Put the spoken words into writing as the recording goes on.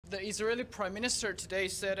the Israeli Prime Minister today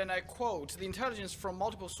said, and I quote, the intelligence from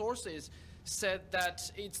multiple sources said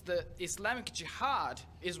that it's the Islamic Jihad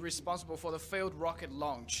is responsible for the failed rocket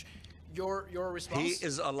launch. Your response? He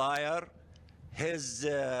is a liar. His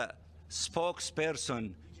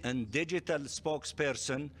spokesperson and digital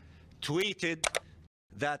spokesperson tweeted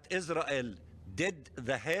that Israel did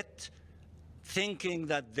the hit, thinking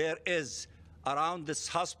that there is around this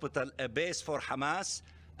hospital a base for Hamas,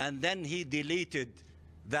 and then he deleted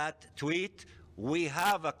that tweet. We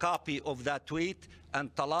have a copy of that tweet,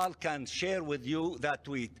 and Talal can share with you that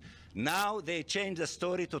tweet. Now they change the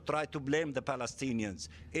story to try to blame the Palestinians.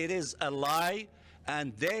 It is a lie,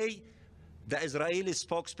 and the Israeli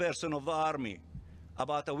spokesperson of the army,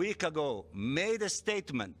 about a week ago, made a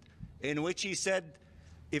statement in which he said,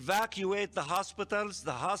 evacuate the hospitals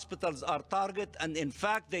are target, and in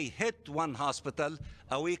fact they hit one hospital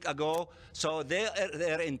a week ago. So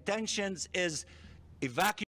their intentions is evacuate